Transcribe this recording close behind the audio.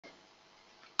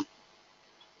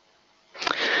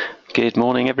Good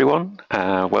morning, everyone.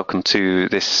 Welcome to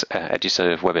this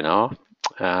EduServe webinar.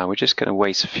 We're just going to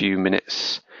wait a few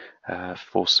minutes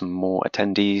for some more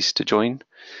attendees to join,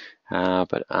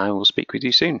 but I will speak with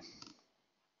you soon.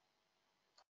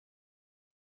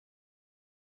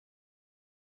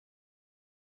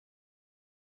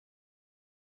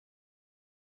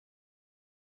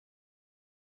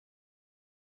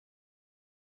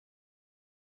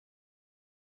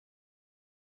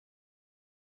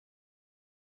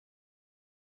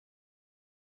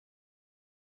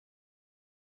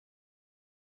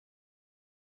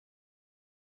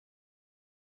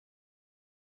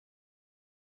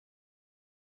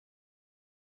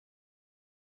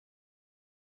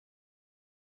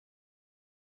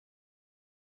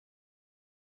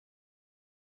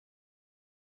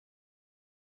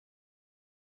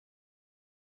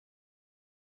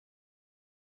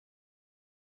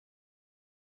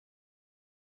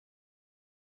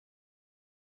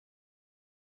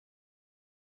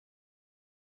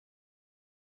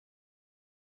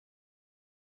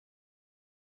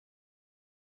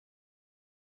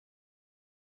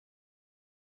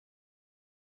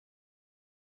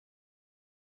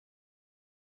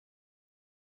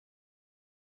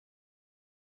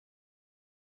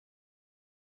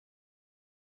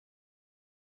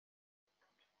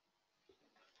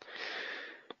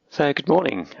 So, good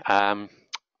morning.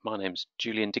 My name's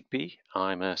Julian Digby.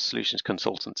 I'm a solutions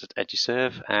consultant at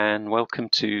EduServe, and welcome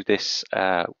to this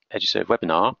EduServe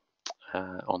webinar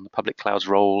on the public cloud's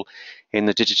role in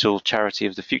the digital charity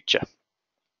of the future.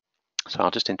 So I'll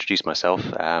just introduce myself.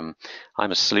 I'm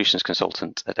a solutions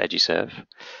consultant at EduServe,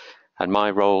 and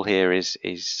my role here is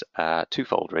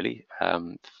twofold, really.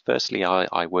 Firstly,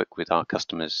 I work with our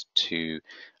customers to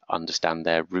understand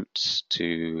their routes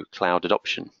to cloud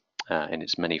adoption in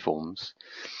its many forms.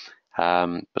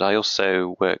 But I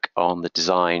also work on the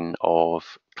design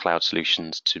of cloud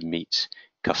solutions to meet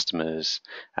customers'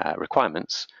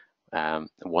 requirements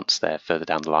once they're further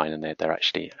down the line and they're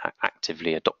actually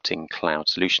actively adopting cloud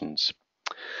solutions.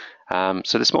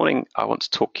 So this morning I want to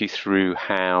talk you through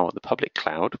how the public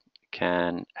cloud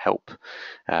can help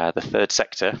the third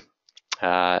sector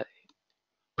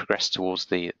progress towards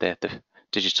the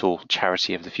digital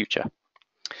charity of the future.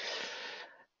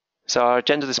 So our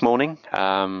agenda this morning,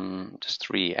 just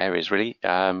three areas really.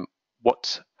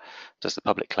 What does the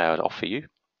public cloud offer you?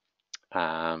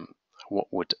 What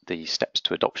would the steps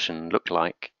to adoption look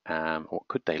like? What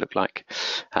could they look like?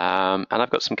 And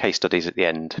I've got some case studies at the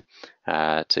end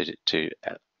to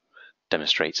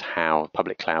demonstrate how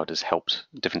public cloud has helped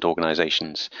different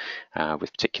organizations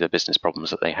with particular business problems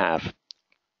that they have.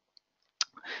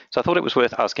 So I thought it was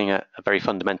worth asking a very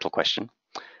fundamental question.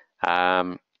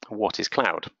 What is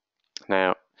cloud?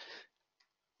 Now,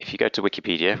 if you go to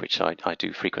Wikipedia, which I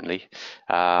do frequently,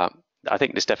 I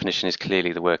think this definition is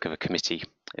clearly the work of a committee.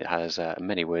 It has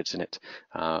many words in it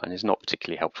and is not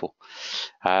particularly helpful.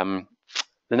 The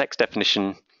next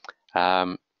definition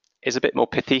is a bit more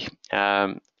pithy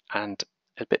and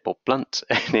a bit more blunt,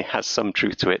 and it has some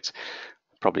truth to it.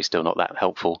 Probably still not that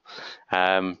helpful.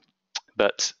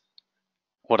 But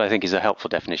what I think is a helpful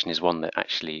definition is one that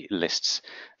actually lists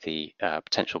the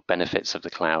potential benefits of the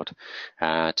cloud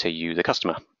to you, the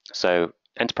customer. So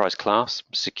enterprise class,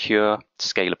 secure,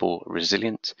 scalable,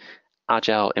 resilient,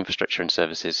 agile infrastructure and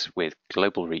services with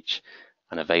global reach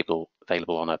and available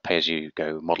on a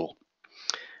pay-as-you-go model.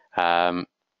 That,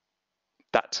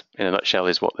 in a nutshell,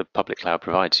 is what the public cloud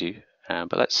provides you.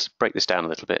 But let's break this down a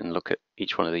little bit and look at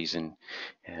each one of these in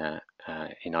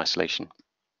isolation.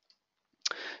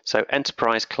 So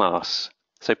enterprise class.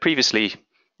 So previously,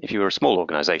 if you were a small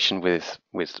organization with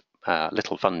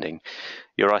little funding,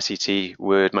 your ICT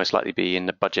would most likely be in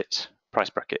the budget price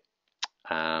bracket.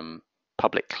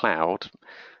 Public cloud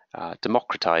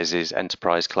democratizes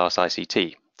enterprise class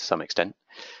ICT to some extent,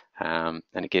 and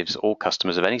it gives all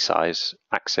customers of any size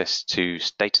access to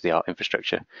state-of-the-art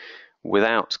infrastructure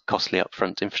without costly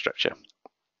upfront infrastructure.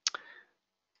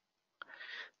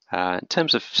 In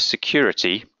terms of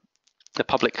security, the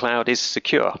public cloud is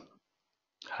secure.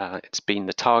 It's been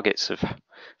the targets of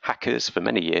hackers for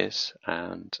many years,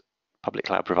 and public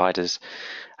cloud providers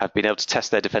have been able to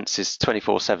test their defenses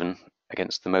 24/7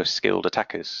 against the most skilled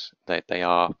attackers. They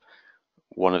are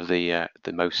one of the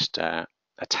most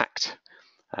attacked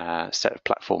set of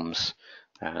platforms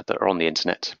that are on the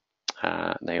internet.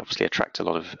 They obviously attract a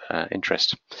lot of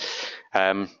interest.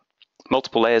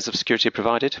 Multiple layers of security are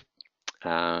provided,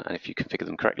 and if you configure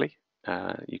them correctly,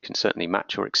 you can certainly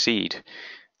match or exceed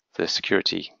the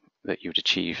security that you would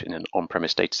achieve in an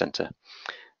on-premise data center.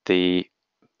 The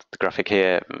The graphic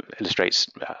here illustrates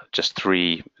just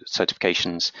 3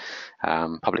 certifications.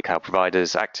 Public cloud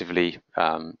providers actively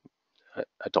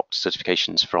adopt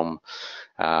certifications from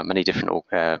many different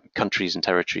countries and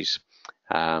territories.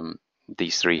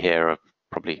 These 3 here are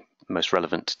probably most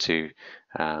relevant to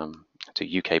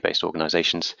UK-based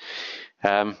organisations.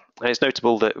 And it's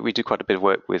notable that we do quite a bit of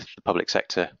work with the public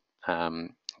sector,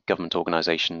 government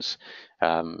organisations,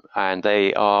 and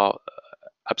they are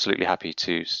absolutely happy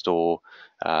to store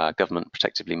government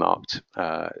protectively marked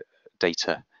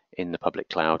data in the public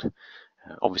cloud,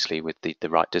 obviously with the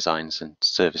right designs and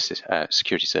services,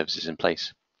 security services in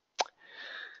place.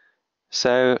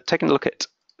 So taking a look at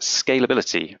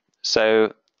scalability.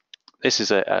 So this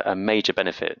is a major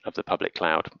benefit of the public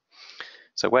cloud.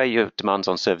 So where your demands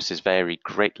on services vary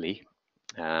greatly,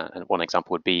 and one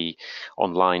example would be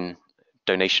online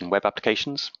donation web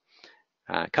applications,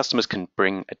 customers can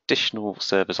bring additional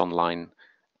servers online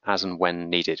as and when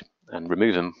needed and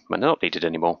remove them when they're not needed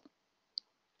anymore.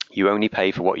 You only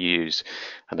pay for what you use,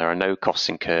 and there are no costs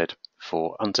incurred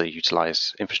for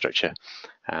underutilized infrastructure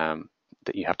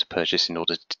that you have to purchase in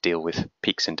order to deal with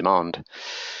peaks in demand.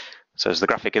 So as the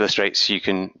graphic illustrates, you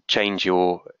can change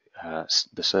your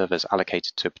the servers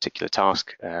allocated to a particular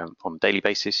task on a daily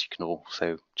basis. You can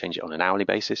also change it on an hourly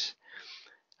basis.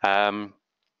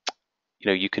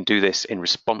 You can do this in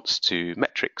response to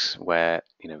metrics where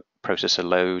processor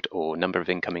load or number of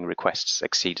incoming requests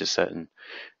exceeds a certain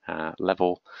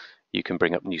level. You can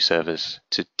bring up new servers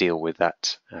to deal with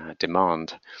that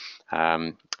demand.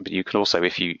 But you can also,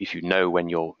 if you know when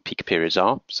your peak periods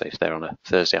are, so if they're on a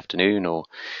Thursday afternoon or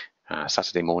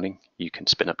Saturday morning, you can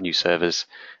spin up new servers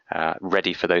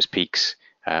ready for those peaks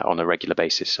on a regular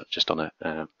basis, just on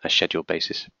a scheduled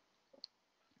basis.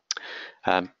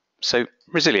 So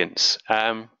resilience.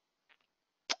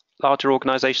 Larger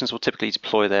organizations will typically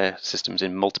deploy their systems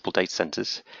in multiple data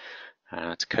centers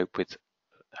to cope with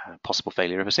possible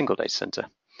failure of a single data center.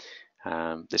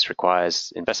 This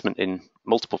requires investment in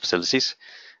multiple facilities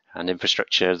and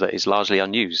infrastructure that is largely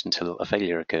unused until a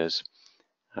failure occurs.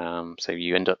 So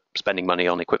you end up spending money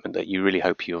on equipment that you really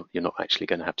hope you're not actually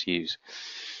going to have to use.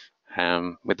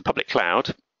 With the public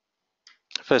cloud,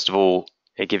 first of all,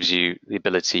 it gives you the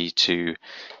ability to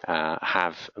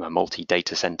have a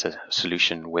multi-data center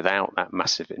solution without that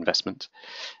massive investment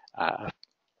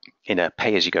in a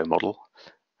pay-as-you-go model,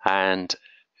 and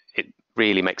it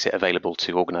really makes it available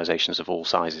to organizations of all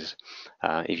sizes.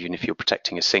 Even if you're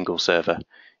protecting a single server,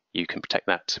 you can protect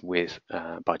that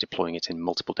by deploying it in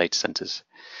multiple data centers.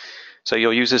 So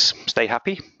your users stay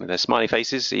happy with their smiley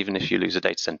faces, even if you lose a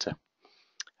data center.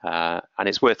 And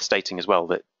it's worth stating as well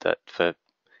that for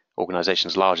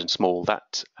organizations large and small,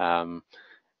 that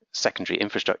secondary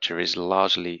infrastructure is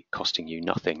largely costing you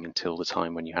nothing until the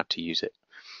time when you have to use it.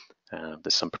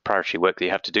 There's some preparatory work that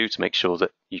you have to do to make sure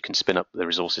that you can spin up the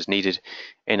resources needed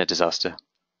in a disaster,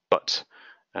 but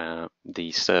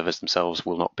the servers themselves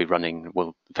will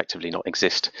effectively not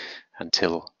exist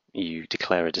until you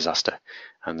declare a disaster,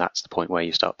 and that's the point where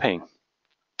you start paying.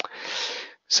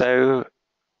 So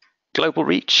global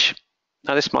reach.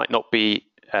 Now this might not be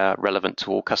relevant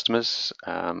to all customers.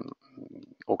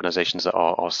 Organizations that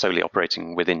are solely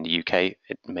operating within the UK,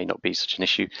 it may not be such an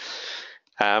issue.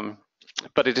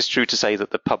 But it is true to say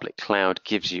that the public cloud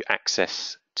gives you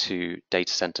access to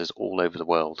data centers all over the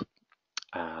world.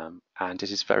 And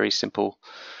it is very simple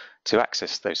to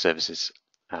access those services.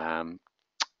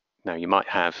 Now, you might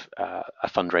have a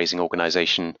fundraising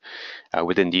organization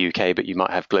within the UK, but you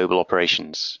might have global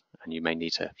operations, and you may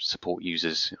need to support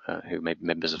users who may be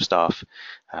members of staff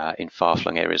in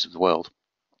far-flung areas of the world.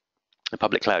 The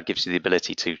public cloud gives you the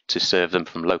ability to serve them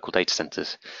from local data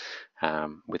centers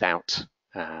without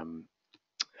having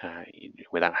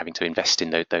to invest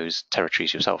in those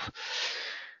territories yourself.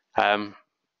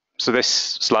 So this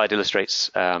slide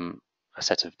illustrates a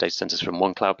set of data centers from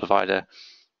one cloud provider.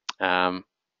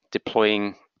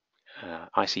 Deploying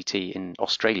ICT in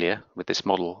Australia with this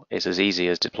model is as easy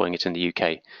as deploying it in the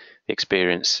UK. The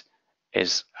experience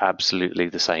is absolutely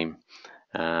the same.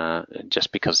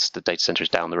 Just because the data center is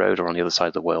down the road or on the other side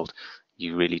of the world,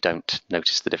 you really don't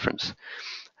notice the difference.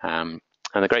 And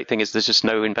the great thing is there's just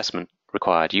no investment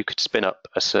required. You could spin up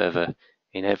a server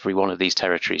in every one of these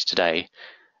territories today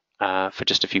for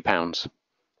just a few pounds,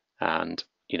 and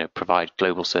provide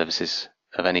global services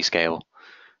of any scale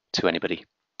to anybody.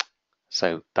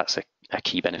 So that's a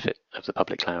key benefit of the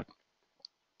public cloud.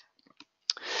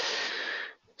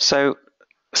 So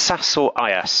SaaS or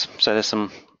IaaS. So there's some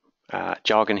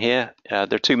jargon here. There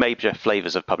are two major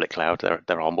flavors of public cloud.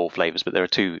 There are more flavors, but there are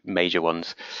two major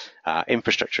ones.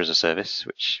 Infrastructure as a service,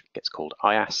 which gets called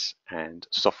IaaS, and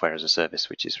software as a service,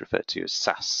 which is referred to as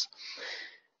SaaS.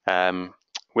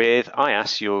 With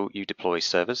IaaS, you deploy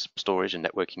servers, storage, and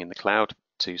networking in the cloud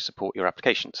to support your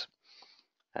applications.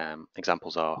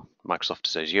 Examples are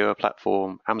Microsoft's Azure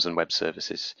platform, Amazon Web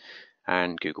Services,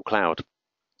 and Google Cloud.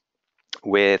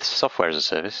 With software as a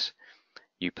service,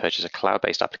 you purchase a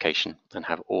cloud-based application and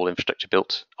have all infrastructure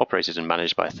built, operated, and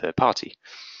managed by a third party.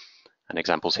 And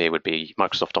examples here would be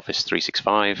Microsoft Office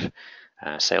 365,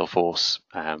 Salesforce,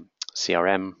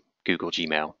 CRM, Google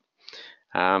Gmail.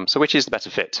 So which is the better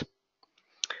fit?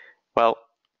 Well,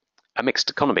 a mixed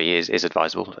economy is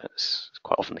advisable. That's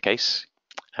quite often the case.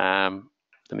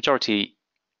 The majority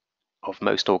of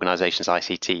most organizations'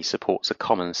 ICT supports a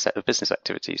common set of business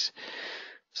activities.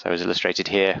 So as illustrated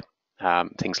here,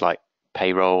 things like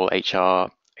payroll,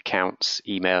 HR, accounts,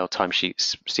 email,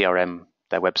 timesheets, CRM,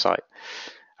 their website.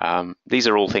 These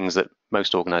are all things that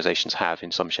most organizations have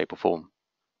in some shape or form.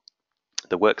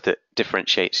 The work that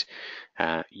differentiates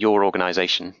your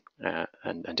organization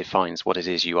and defines what it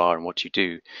is you are and what you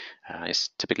do is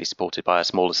typically supported by a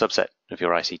smaller subset of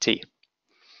your ICT.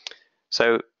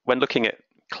 So when looking at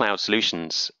cloud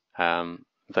solutions,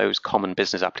 those common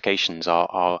business applications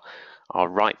are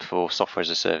ripe for software as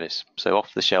a service. So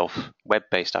off-the-shelf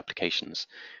web-based applications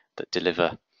that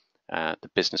deliver the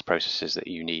business processes that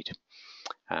you need.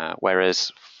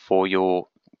 Whereas for your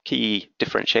key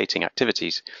differentiating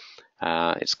activities,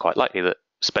 it's quite likely that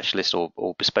specialist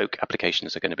or bespoke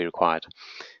applications are going to be required.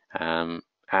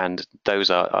 And those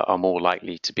are more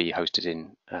likely to be hosted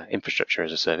in infrastructure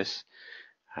as a service.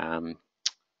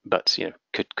 But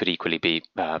could equally be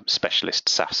specialist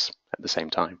SaaS at the same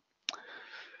time.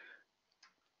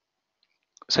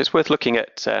 So it's worth looking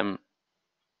at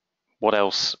what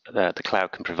else the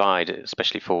cloud can provide,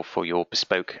 especially for your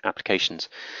bespoke applications.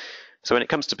 So when it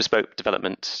comes to bespoke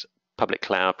development, public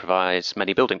cloud provides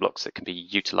many building blocks that can be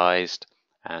utilized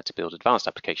to build advanced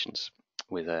applications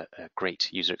with a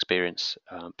great user experience,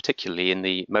 particularly in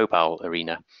the mobile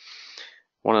arena.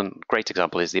 One great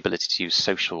example is the ability to use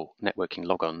social networking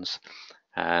logons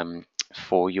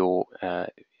for your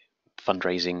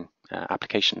fundraising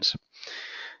applications.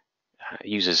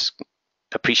 Users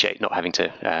appreciate not having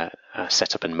to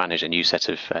set up and manage a new set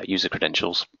of user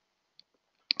credentials.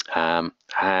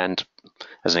 And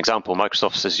as an example,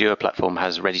 Microsoft's Azure platform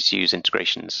has ready-to-use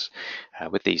integrations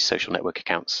with these social network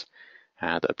accounts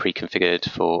that are pre-configured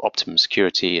for optimum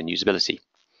security and usability.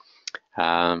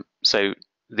 So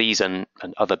these and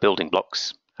other building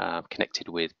blocks connected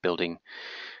with building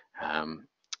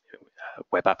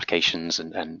web applications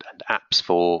and apps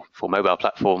for mobile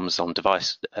platforms on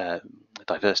diverse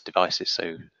devices,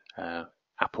 so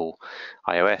Apple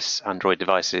iOS, Android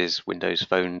devices, Windows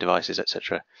Phone devices,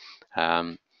 etc.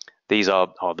 These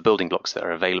are the building blocks that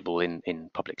are available in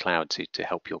public cloud to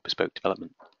help your bespoke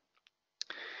development.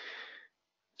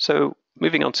 So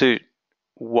moving on to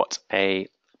what a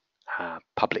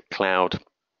public cloud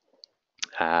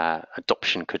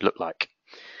adoption could look like.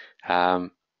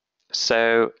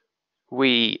 So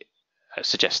we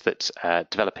suggest that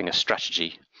developing a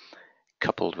strategy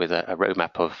coupled with a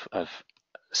roadmap of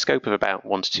scope of about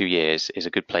 1 to 2 years is a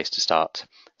good place to start.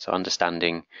 So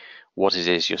understanding what it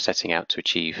is you're setting out to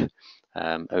achieve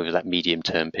over that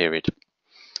medium-term period.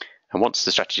 And once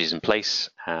the strategy is in place,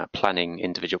 planning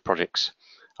individual projects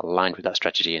aligned with that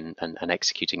strategy and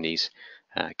executing these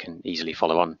can easily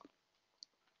follow on.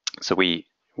 So we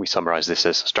summarize this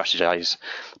as strategize,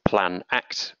 plan,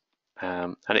 act,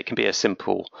 and it can be a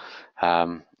simple,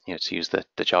 to use the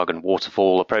jargon,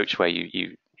 waterfall approach, where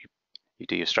you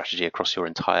do your strategy across your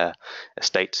entire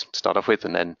estate to start off with,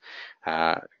 and then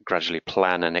gradually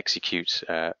plan and execute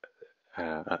a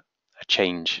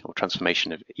change or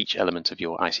transformation of each element of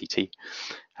your ICT.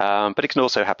 But it can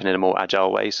also happen in a more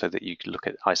agile way, so that you can look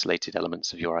at isolated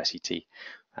elements of your ICT,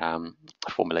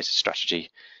 formulate a strategy,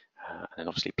 and then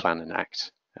obviously plan and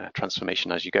act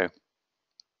transformation as you go.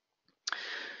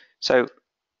 So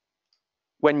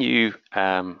when you're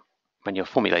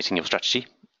formulating your strategy,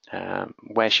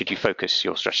 where should you focus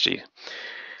your strategy?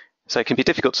 So it can be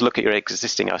difficult to look at your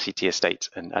existing ICT estate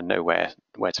and know where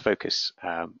to focus.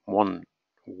 One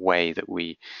way that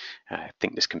we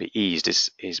think this can be eased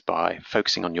is by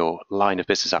focusing on your line of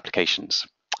business applications,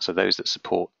 so those that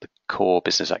support the core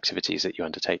business activities that you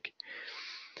undertake.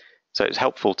 So it's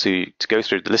helpful to go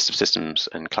through the list of systems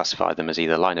and classify them as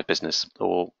either line of business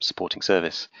or supporting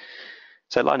service.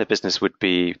 So line of business would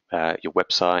be your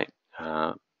website,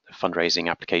 fundraising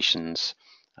applications,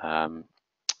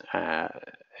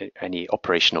 any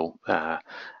operational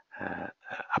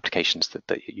applications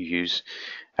that you use.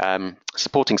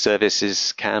 Supporting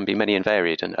services can be many and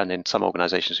varied, and in some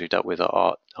organizations we've dealt with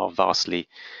are vastly,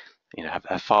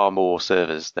 have far more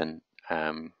servers than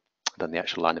the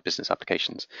actual line of business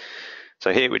applications.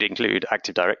 So here would include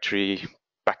Active Directory,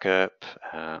 backup,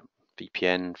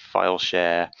 VPN, file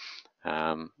share,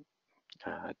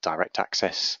 direct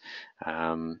access,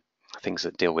 things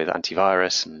that deal with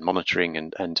antivirus and monitoring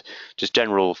and just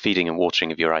general feeding and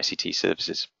watering of your ICT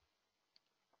services.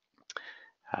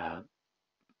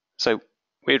 So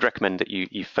we would recommend that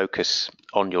you focus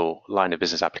on your line of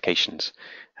business applications,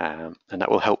 and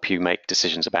that will help you make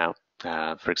decisions about,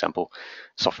 for example,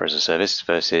 software as a service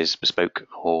versus bespoke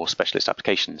or specialist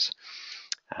applications.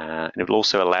 And it will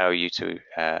also allow you to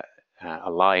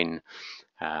align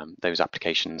those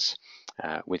applications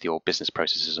with your business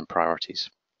processes and priorities,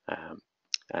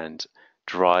 and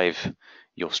drive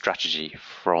your strategy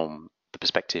from the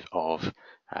perspective of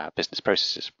business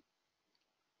processes.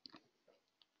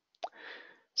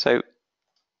 So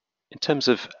in terms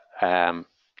of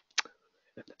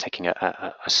taking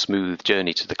a smooth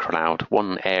journey to the cloud,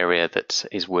 one area that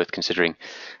is worth considering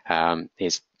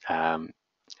is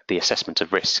the assessment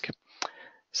of risk.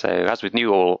 So as with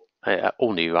all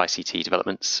new ICT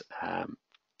developments,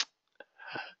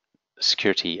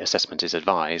 security assessment is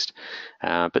advised,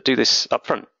 but do this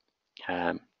upfront.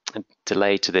 And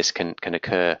delay to this can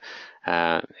occur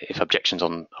if objections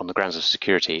on the grounds of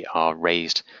security are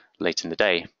raised late in the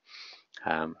day.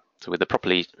 So with a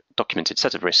properly documented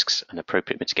set of risks and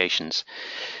appropriate mitigations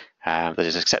that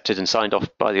is accepted and signed off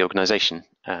by the organization,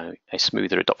 a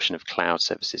smoother adoption of cloud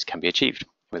services can be achieved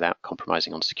without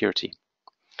compromising on security.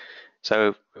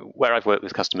 So where I've worked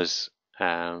with customers,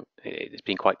 it's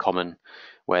been quite common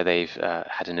where they've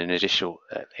had an initial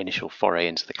foray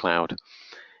into the cloud.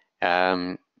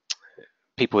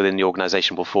 People within the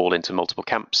organization will fall into multiple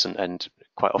camps, and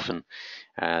quite often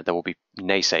there will be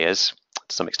naysayers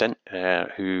to some extent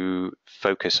who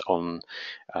focus on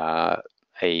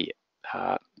a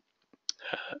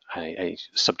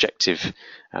subjective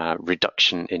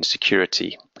reduction in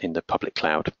security in the public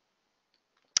cloud.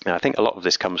 And I think a lot of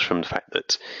this comes from the fact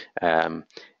that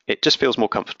it just feels more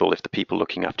comfortable if the people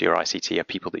looking after your ICT are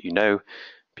people that you know,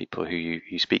 people who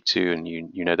you speak to, and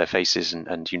you know their faces,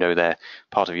 and you know they're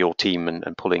part of your team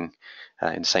and pulling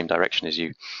in the same direction as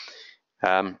you.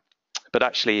 But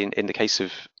actually, in the case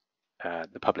of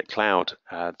the public cloud,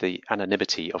 the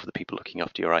anonymity of the people looking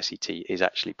after your ICT is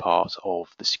actually part of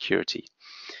the security.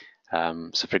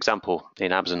 So for example,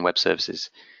 in Amazon Web Services,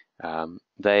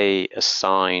 they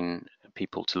assign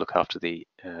people to look after the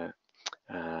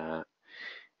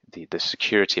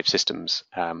security of systems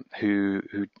who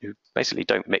basically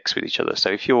don't mix with each other.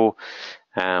 So if you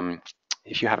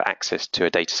have access to a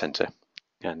data center,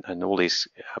 and all these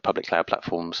public cloud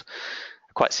platforms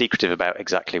are quite secretive about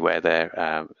exactly where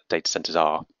their data centers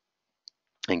are,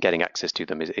 and getting access to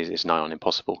them is nigh on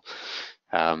impossible.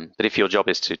 But if your job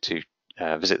is to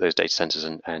visit those data centers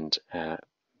and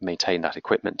maintain that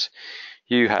equipment,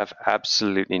 you have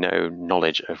absolutely no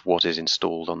knowledge of what is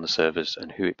installed on the servers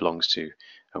and who it belongs to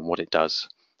and what it does.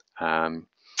 And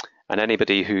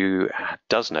anybody who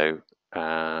does know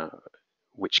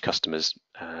which customers'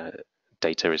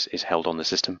 data is held on the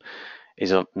system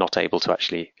is not able to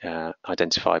actually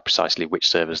identify precisely which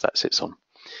servers that sits on.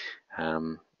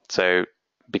 So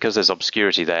because there's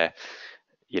obscurity there,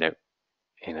 in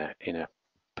a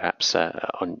perhaps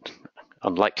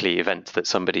unlikely event that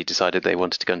somebody decided they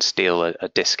wanted to go and steal a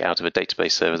disk out of a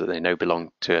database server that they know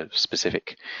belonged to a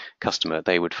specific customer,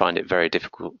 they would find it very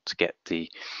difficult to get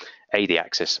the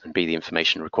access and B, the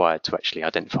information required to actually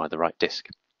identify the right disk.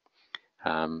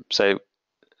 So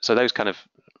those kind of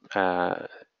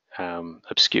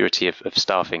obscurity of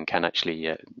staffing can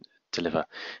actually deliver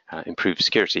improved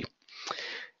security.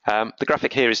 The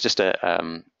graphic here is just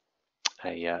a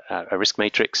risk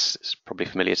matrix. It's probably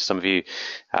familiar to some of you.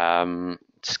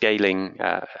 Scaling,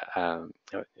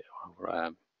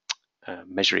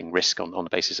 measuring risk on the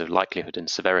basis of likelihood and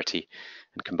severity,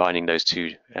 and combining those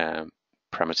two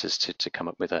parameters to come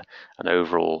up with an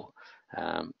overall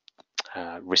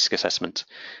risk assessment.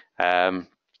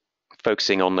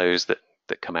 Focusing on those that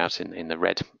come out in the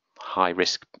red, high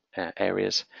risk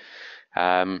areas.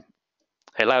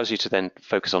 It allows you to then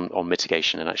focus on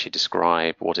mitigation and actually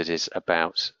describe what it is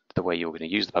about the way you're going to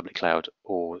use the public cloud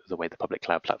or the way the public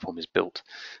cloud platform is built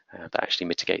that actually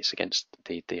mitigates against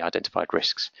the identified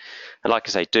risks. And like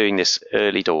I say, doing this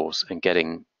early doors and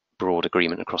getting broad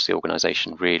agreement across the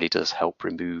organization really does help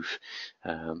remove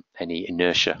any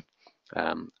inertia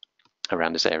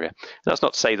around this area. And that's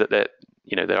not to say that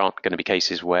there aren't going to be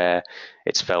cases where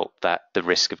it's felt that the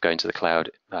risk of going to the cloud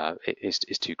is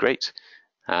too great,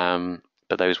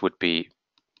 but those would be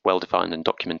well defined and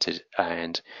documented,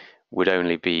 and would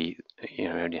only be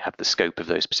only have the scope of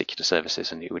those particular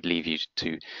services, and it would leave you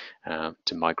to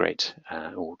migrate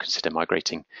or consider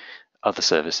migrating other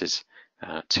services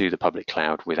to the public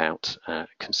cloud without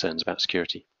concerns about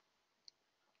security.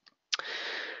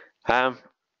 I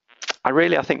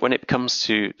think when it comes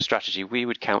to strategy, we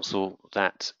would counsel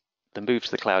that the move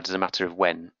to the cloud is a matter of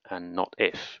when and not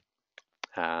if.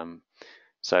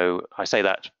 So I say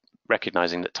that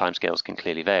recognizing that timescales can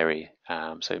clearly vary.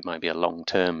 So it might be a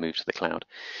long-term move to the cloud,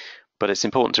 but it's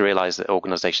important to realize that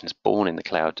organizations born in the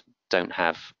cloud don't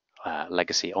have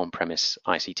legacy on-premise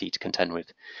ICT to contend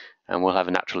with, and will have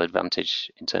a natural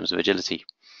advantage in terms of agility.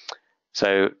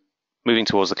 So moving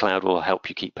towards the cloud will help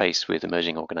you keep pace with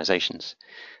emerging organizations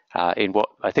in what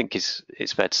I think it's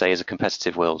fair to say is a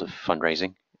competitive world of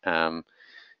fundraising.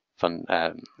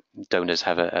 Donors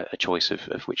have a choice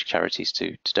of which charities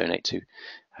to donate to,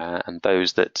 and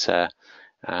those that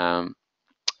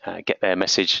get their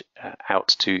message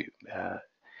out to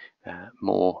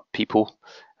more people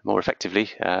more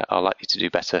effectively are likely to do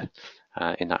better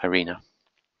in that arena.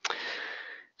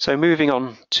 So moving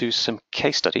on to some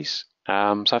case studies. So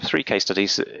I have 3 case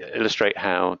studies that illustrate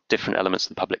how different elements of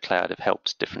the public cloud have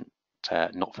helped different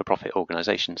not-for-profit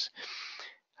organizations.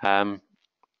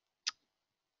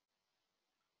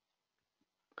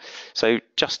 So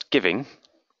Just Giving.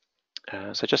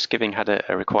 Just Giving had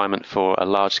a requirement for a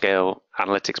large-scale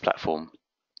analytics platform,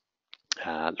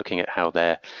 looking at how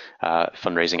their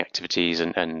fundraising activities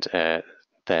and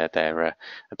their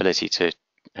ability to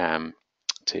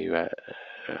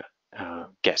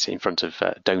get in front of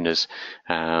donors,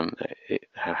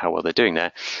 how well they're doing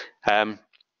there.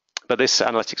 But this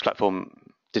analytics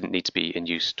platform didn't need to be in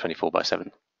use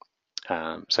 24/7.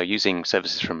 So using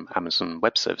services from Amazon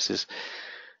Web Services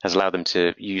has allowed them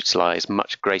to utilize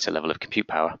much greater level of compute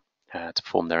power to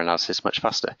perform their analysis much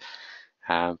faster,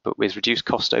 but with reduced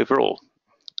cost overall.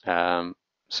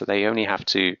 So they only have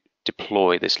to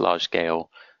deploy this large-scale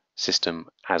system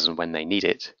as and when they need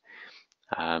it,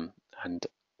 and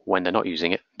when they're not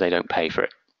using it, they don't pay for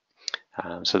it.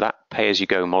 So that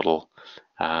pay-as-you-go model,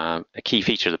 a key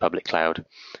feature of the public cloud,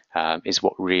 is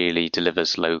what really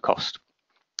delivers low cost.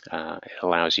 It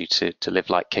allows you to live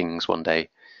like kings one day,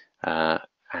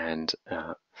 and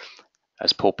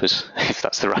as paupers, if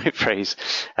that's the right phrase,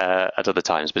 at other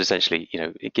times. But essentially,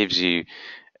 it gives you,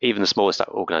 even the smallest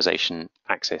organization,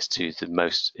 access to the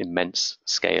most immense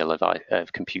scale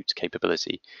of compute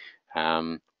capability.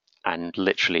 And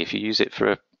literally, if you use it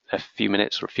for a few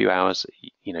minutes or a few hours,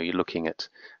 you're looking at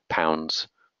pounds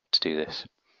to do this.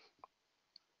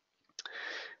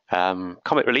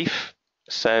 Comet Relief.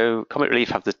 So Comet Relief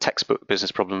have the textbook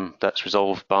business problem that's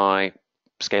resolved by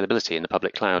scalability in the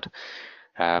public cloud.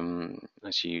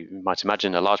 As you might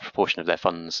imagine, a large proportion of their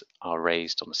funds are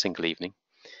raised on a single evening,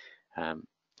 and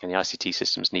the ICT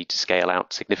systems need to scale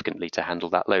out significantly to handle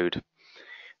that load.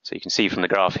 So you can see from the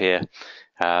graph here,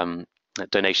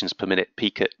 donations per minute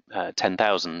peak at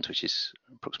 10,000, which is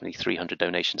approximately 300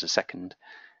 donations a second,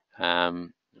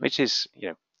 which is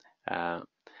a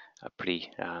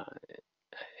pretty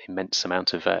immense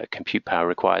amount of compute power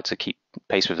required to keep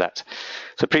pace with that.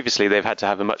 So previously they've had to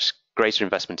have a much greater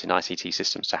investment in ICT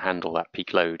systems to handle that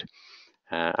peak load,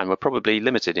 and were probably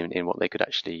limited in what they could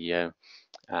actually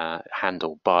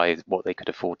handle by what they could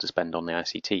afford to spend on the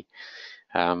ICT.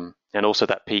 And also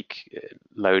that peak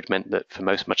load meant that for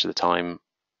much of the time,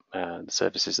 the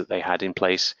services that they had in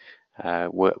place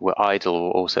were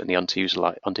idle or certainly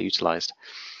underutilized.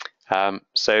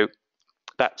 So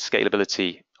that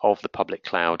scalability of the public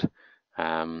cloud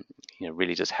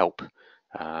really does help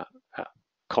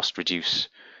cost reduce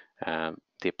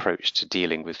the approach to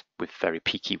dealing with very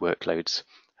peaky workloads.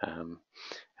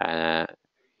 Other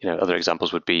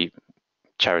examples would be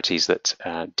charities that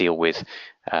deal with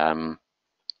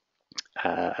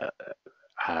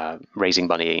raising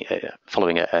money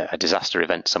following a disaster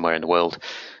event somewhere in the world.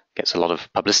 Gets a lot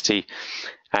of publicity,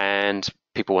 and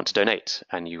people want to donate,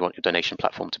 and you want your donation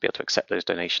platform to be able to accept those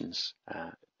donations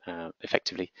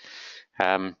effectively.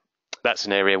 That's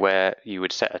an area where you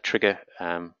would set a trigger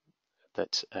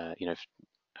that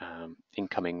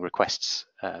incoming requests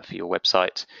for your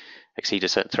website exceed a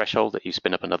certain threshold, that you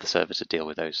spin up another server to deal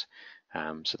with those.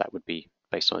 So that would be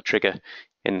based on a trigger.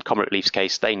 In Comet Relief's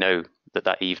case, they know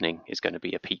that evening is going to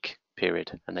be a peak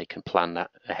period, and they can plan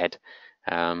that ahead.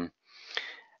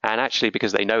 And actually,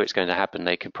 because they know it's going to happen,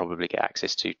 they can probably get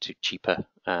access to cheaper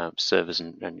servers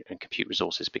and compute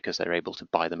resources, because they're able to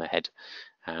buy them ahead.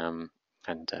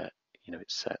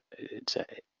 it's a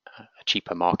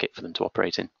cheaper market for them to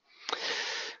operate in.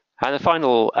 And the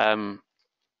final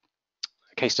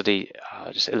case study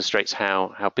just illustrates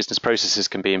how business processes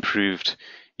can be improved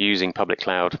using public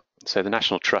cloud. So the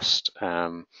National Trust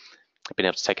have been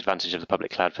able to take advantage of the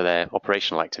public cloud for their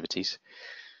operational activities.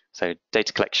 So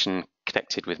data collection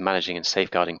connected with managing and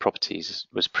safeguarding properties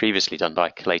was previously done by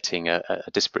collating a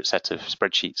disparate set of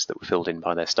spreadsheets that were filled in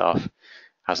by their staff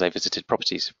as they visited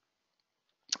properties.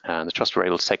 The Trust were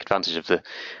able to take advantage of the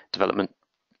development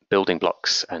building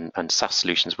blocks and SaaS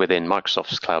solutions within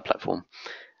Microsoft's cloud platform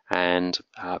and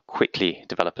quickly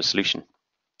develop a solution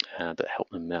that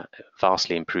helped them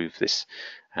vastly improve this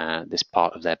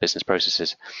part of their business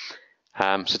processes.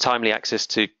 So timely access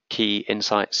to key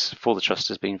insights for the Trust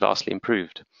has been vastly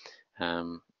improved.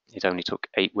 It only took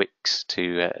 8 weeks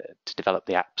to develop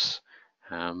the apps,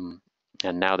 and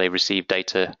now they receive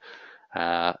data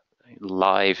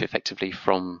live effectively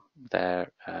from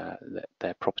their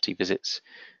property visits,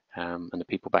 and the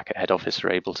people back at head office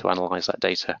are able to analyse that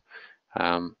data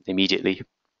immediately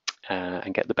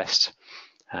and get the best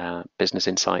business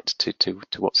insight to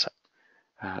what's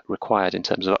required in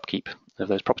terms of upkeep of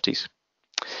those properties.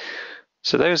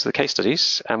 So those are the case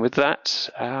studies, and with that,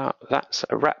 that's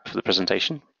a wrap for the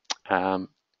presentation.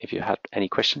 If you had any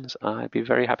questions, I'd be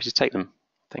very happy to take them.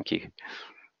 Thank you.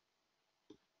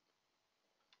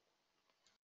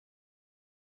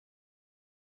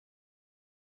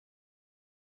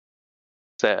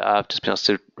 So I've just been asked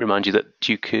to remind you that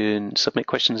you can submit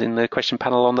questions in the question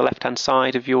panel on the left-hand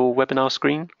side of your webinar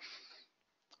screen.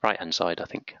 Right-hand side, I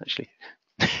think, actually.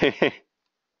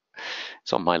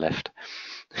 It's on my left.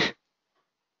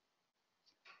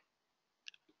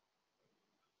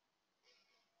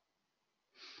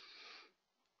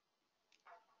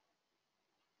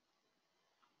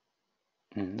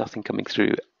 Nothing coming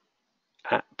through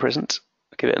at present.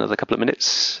 I'll give it another couple of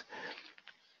minutes.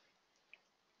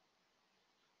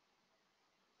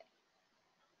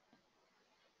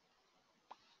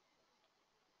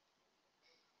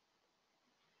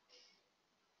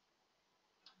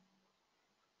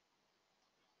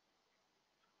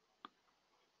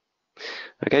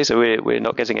 Okay, so we're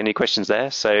not getting any questions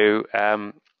there. So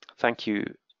thank you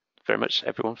very much,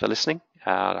 everyone, for listening.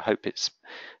 I hope it's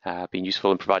been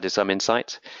useful and provided some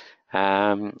insight.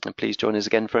 And please join us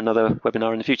again for another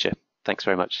webinar in the future. Thanks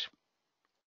very much.